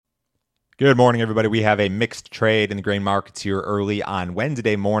Good morning, everybody. We have a mixed trade in the grain markets here early on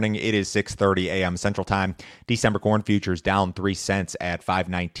Wednesday morning. It is 6:30 a.m. Central Time. December corn futures down 3 cents at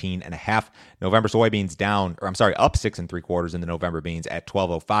 5.19 and a half. November soybeans up 6 3/4 in the November beans at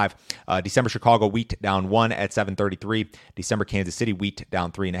 12.05. December Chicago wheat down 1 at 7.33. December Kansas City wheat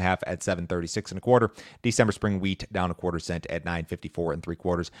down 3.5 at 7.36 1/4. December spring wheat down a quarter cent at 9.54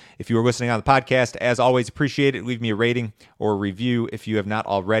 3/4. If you are listening on the podcast, as always, appreciate it. Leave me a rating or a review if you have not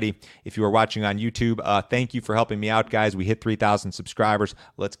already. If you are watching on YouTube, thank you for helping me out, guys. We hit 3,000 subscribers.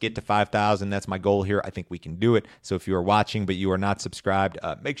 Let's get to 5,000. That's my goal here. I think we can do it. So if you are watching but you are not subscribed,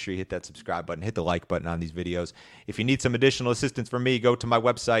 make sure you hit that subscribe button, hit the like button on these videos. If you need some additional assistance from me, go to my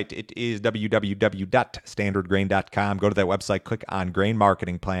website. It is www.standardgrain.com. Go to that website, click on Grain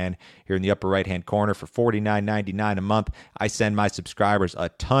Marketing Plan here in the upper right-hand corner for $49.99 a month. I send my subscribers a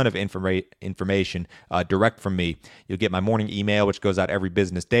ton of information direct from me. You'll get my morning email, which goes out every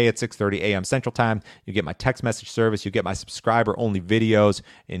business day at 6:30 a.m. Central Time. You get my text message service. You get my subscriber-only videos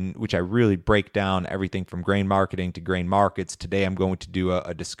in which I really break down everything from grain marketing to grain markets. Today, I'm going to do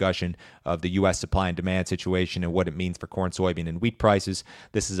a discussion of the U.S. supply and demand situation and what it means for corn, soybean, and wheat prices.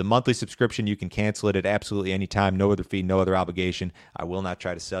 This is a monthly subscription. You can cancel it at absolutely any time. No other fee, no other obligation. I will not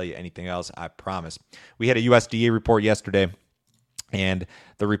try to sell you anything else, I promise. We had a USDA report yesterday, and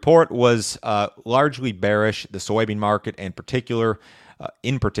the report was largely bearish. The soybean market in particular,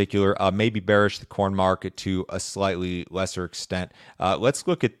 maybe bearish the corn market to a slightly lesser extent. Let's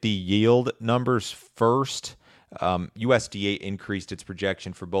look at the yield numbers first. USDA increased its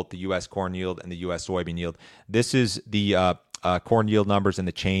projection for both the U.S. corn yield and the U.S. soybean yield. This is the corn yield numbers and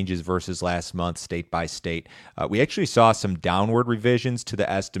the changes versus last month, state by state. We actually saw some downward revisions to the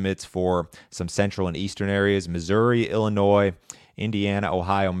estimates for some central and eastern areas. Missouri, Illinois, Indiana,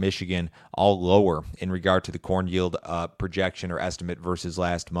 Ohio, Michigan, all lower in regard to the corn yield projection or estimate versus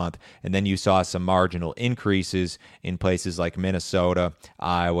last month. And then you saw some marginal increases in places like Minnesota,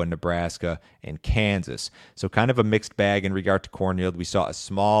 Iowa, Nebraska, and Kansas. So kind of a mixed bag in regard to corn yield. We saw a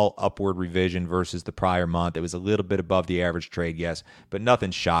small upward revision versus the prior month. It was a little bit above the average trade, yes, but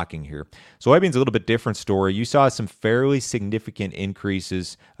nothing shocking here. Soybeans a little bit different story. You saw some fairly significant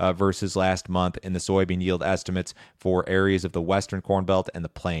increases versus last month in the soybean yield estimates for areas of the Western Corn Belt and the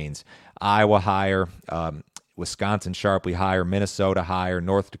Plains. Iowa higher, Wisconsin sharply higher, Minnesota higher,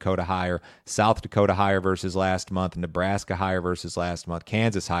 North Dakota higher, South Dakota higher versus last month, Nebraska higher versus last month,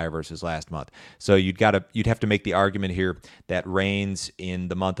 Kansas higher versus last month. So you'd have to make the argument here that rains in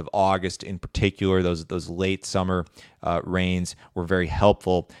the month of August, in particular, those late summer rains were very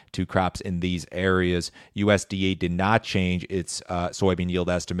helpful to crops in these areas. USDA did not change its soybean yield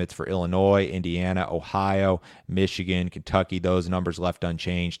estimates for Illinois, Indiana, Ohio, Michigan, Kentucky. Those numbers left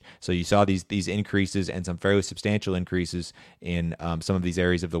unchanged. So you saw these increases and some fairly substantial increases in some of these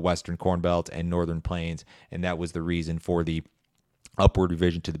areas of the Western Corn Belt and Northern Plains, and that was the reason for the upward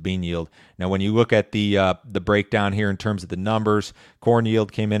revision to the bean yield. Now, when you look at the breakdown here in terms of the numbers, corn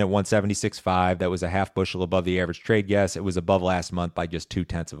yield came in at 176.5. That was a half bushel above the average trade guess. It was above last month by just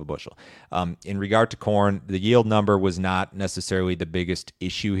 0.2 of a bushel. In regard to corn, the yield number was not necessarily the biggest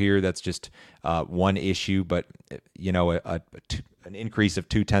issue here. That's just one issue, but an increase of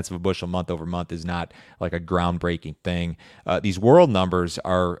 0.2 of a bushel month over month is not like a groundbreaking thing. These world numbers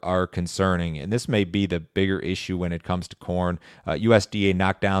are concerning, and this may be the bigger issue when it comes to corn. USDA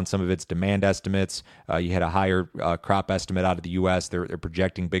knocked down some of its demand estimates. You had a higher crop estimate out of the U.S. They're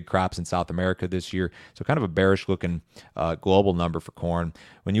projecting big crops in South America this year, so kind of a bearish-looking global number for corn.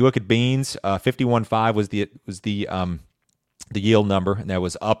 When you look at beans, 51.5 was the yield number, and that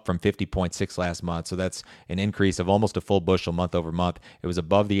was up from 50.6 last month. So that's an increase of almost a full bushel month over month. It was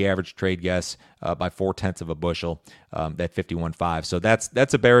above the average trade guess by 0.4 of a bushel, that 51.5. So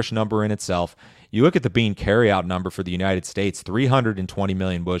that's a bearish number in itself. You look at the bean carryout number for the United States, 320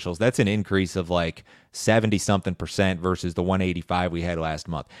 million bushels. That's an increase of like 70-something% versus the 185 we had last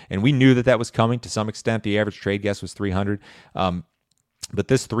month. And we knew that was coming to some extent. The average trade guess was 300. But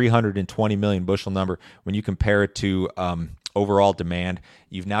this 320 million bushel number, when you compare it to overall demand,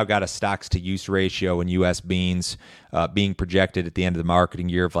 you've now got a stocks-to-use ratio in U.S. beans being projected at the end of the marketing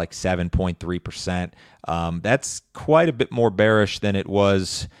year of like 7.3%. That's quite a bit more bearish than it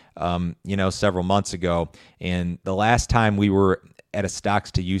was, several months ago. And the last time we were at a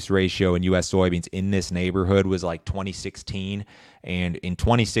stocks-to-use ratio in U.S. soybeans in this neighborhood was like 2016. And in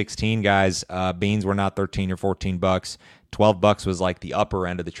 2016, guys, beans were not 13 or 14 bucks. $12 was like the upper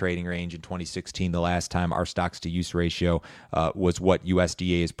end of the trading range in 2016. The last time our stocks to use ratio was what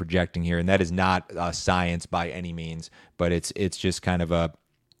USDA is projecting here, and that is not science by any means, but it's just kind of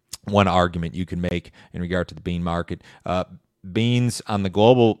one argument you can make in regard to the bean market. beans on the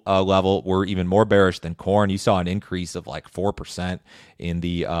global level were even more bearish than corn. You saw an increase of like 4% in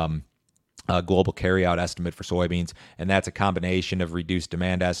the global carryout estimate for soybeans, and that's a combination of reduced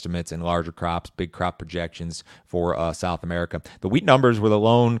demand estimates and larger crops, big crop projections for South America. The wheat numbers were the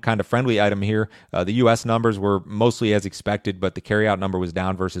lone kind of friendly item here. The U.S. numbers were mostly as expected, but the carryout number was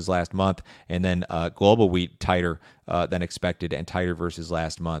down versus last month, and then global wheat tighter than expected and tighter versus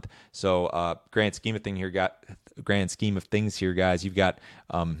last month. So grand scheme of things here, guys, you've got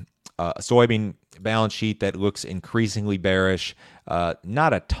a soybean balance sheet that looks increasingly bearish.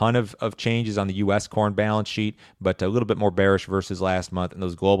 Not a ton of changes on the U.S. corn balance sheet, but a little bit more bearish versus last month. And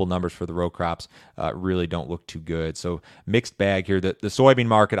those global numbers for the row crops really don't look too good. So mixed bag here. The soybean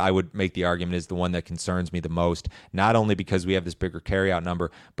market, I would make the argument, is the one that concerns me the most, not only because we have this bigger carryout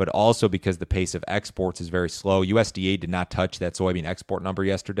number, but also because the pace of exports is very slow. USDA did not touch that soybean export number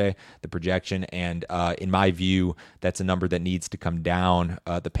yesterday, the projection. And in my view, that's a number that needs to come down.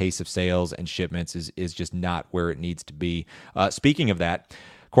 The pace of sales and shipments is just not where it needs to be. Speaking of that,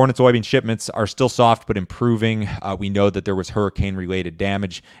 corn and soybean shipments are still soft but improving. We know that there was hurricane-related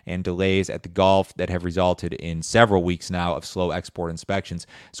damage and delays at the Gulf that have resulted in several weeks now of slow export inspections.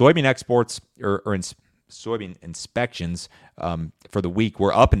 Soybean exports soybean inspections for the week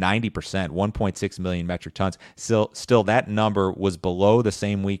were up 90%, 1.6 million metric tons. Still, that number was below the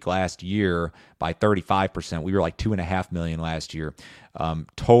same week last year by 35%. We were like 2.5 million last year.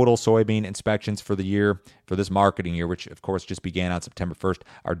 Total soybean inspections for the year, for this marketing year, which of course just began on September 1st,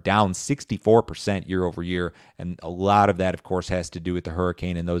 are down 64% year over year. And a lot of that, of course, has to do with the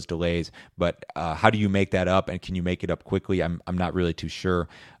hurricane and those delays. But how do you make that up, and can you make it up quickly? I'm not really too sure.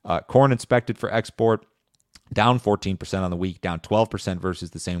 Corn inspected for export, down 14% on the week, down 12%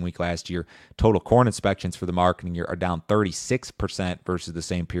 versus the same week last year. Total corn inspections for the marketing year are down 36% versus the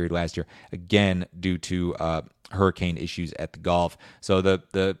same period last year, again, due to hurricane issues at the Gulf. So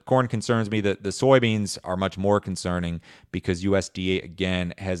the corn concerns me. The soybeans are much more concerning because USDA,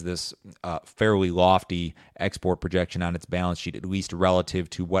 again, has this fairly lofty export projection on its balance sheet, at least relative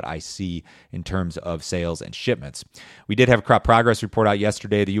to what I see in terms of sales and shipments. We did have a crop progress report out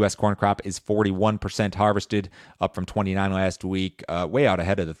yesterday. The U.S. corn crop is 41% harvested, up from 29 last week, way out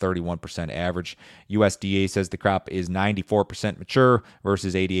ahead of the 31% average. USDA says the crop is 94% mature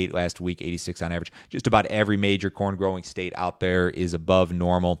versus 88 last week, 86 on average. Just about every major corn growing state out there is above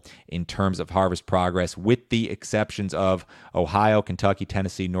normal in terms of harvest progress, with the exceptions of Ohio, Kentucky,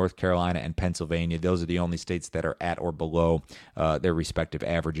 Tennessee, North Carolina, and Pennsylvania. Those are the only states that are at or below their respective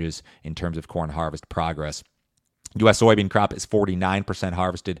averages in terms of corn harvest progress. U.S. soybean crop is 49%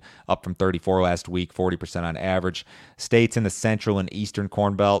 harvested, up from 34 last week, 40% on average. States in the central and eastern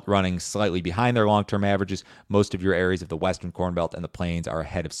corn belt running slightly behind their long-term averages. Most of your areas of the western corn belt and the plains are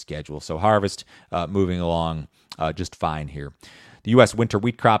ahead of schedule. So harvest moving along just fine here. The U.S. winter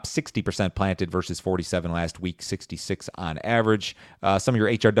wheat crop, 60% planted versus 47 last week, 66 on average. Some of your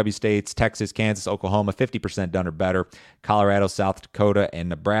HRW states, Texas, Kansas, Oklahoma, 50% done or better. Colorado, South Dakota, and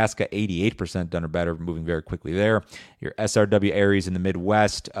Nebraska, 88% done or better, moving very quickly there. Your SRW areas in the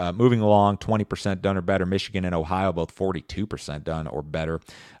Midwest, moving along, 20% done or better. Michigan and Ohio, both 42% done or better.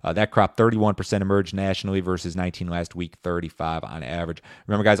 That crop, 31% emerged nationally versus 19 last week, 35 on average.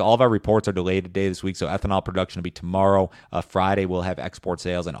 Remember, guys, all of our reports are delayed a day this week, so ethanol production will be tomorrow. Friday, we'll have export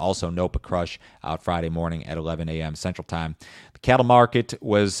sales and also NOPA crush out Friday morning at 11 a.m. Central Time. The cattle market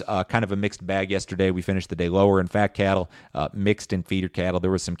was kind of a mixed bag yesterday. We finished the day lower in fat cattle, mixed in feeder cattle.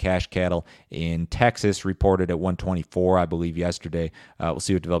 There was some cash cattle in Texas reported at 124, I believe, yesterday. We'll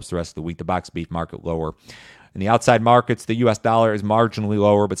see what develops the rest of the week. The box beef market lower. In the outside markets, the U.S. dollar is marginally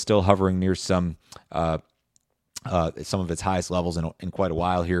lower, but still hovering near some of its highest levels in quite a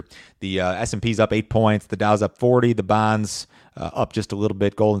while here. The S&P's up 8 points. The Dow's up 40. The bonds up just a little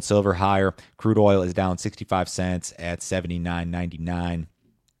bit. Gold and silver higher. Crude oil is down 65 cents at $79.99.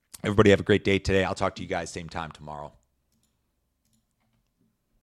 Everybody have a great day today. I'll talk to you guys same time tomorrow.